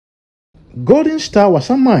Golden Star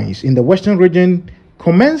Wassa Mines in the Western region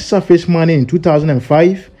commenced surface mining in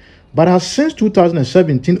 2005, but has since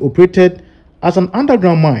 2017 operated as an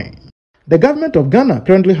underground mine. The government of Ghana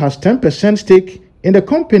currently has 10% stake in the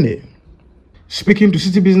company. Speaking to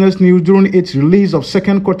Citi Business News during its release of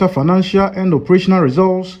second quarter financial and operational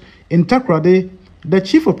results in Takoradi, the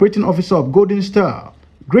Chief Operating Officer of Golden Star,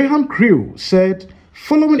 Graham Crew, said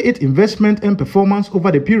following its investment and performance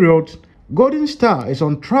over the period, Golden Star is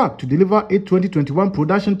on track to deliver its 2021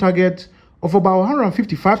 production target of about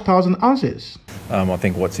 155,000 ounces. I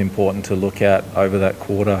think what's important to look at over that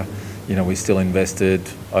quarter, we still invested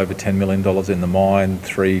over $10 million in the mine,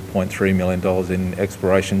 $3.3 million in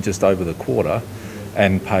exploration just over the quarter,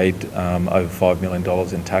 and paid over $5 million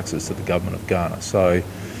in taxes to the government of Ghana. So,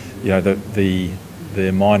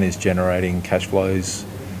 the mine is generating cash flows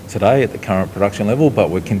today at the current production level, but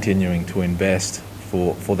we're continuing to invest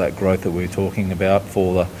for that growth that we're talking about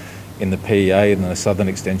in the PEA and the southern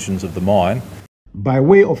extensions of the mine. By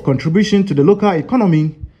way of contribution to the local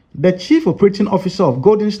economy, the Chief Operating Officer of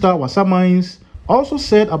Golden Star Wassa Mines also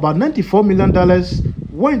said about $94 million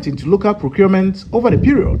went into local procurement over the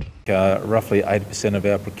period. Roughly 80% of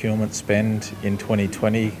our procurement spend in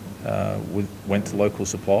 2020 went to local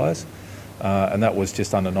suppliers, and that was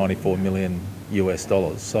just under $94 million US.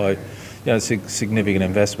 So, it's a significant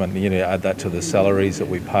investment. Add that to the salaries that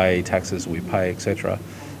we pay, taxes we pay, etc.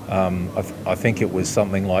 I think it was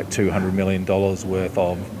something like $200 million worth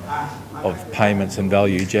of payments and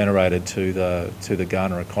value generated to the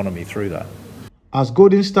Ghana economy through that. As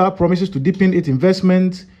Golden Star promises to deepen its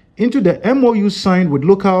investment into the MOU signed with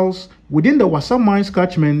locals within the Wassa Mines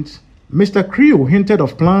catchment, Mr. Crew hinted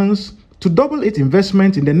of plans to double its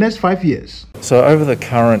investment in the next 5 years. So over the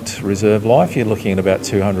current reserve life, you're looking at about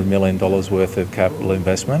 $200 million worth of capital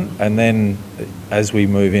investment. And then as we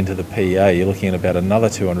move into the PEA, you're looking at about another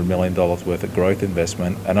 $200 million worth of growth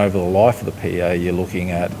investment. And over the life of the PEA, you're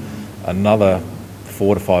looking at another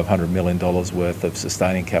 $400 to $500 million worth of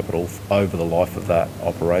sustaining capital over the life of that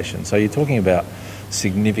operation. So you're talking about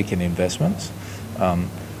significant investments.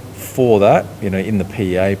 For that, in the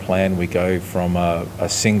PEA plan, we go from a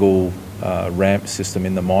single ramp system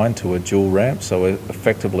in the mine to a dual ramp, so we're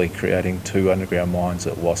effectively creating 2 underground mines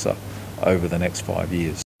at Wassa over the next 5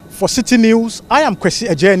 years. For Citi News, I am Kwesi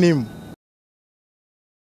Ejenim.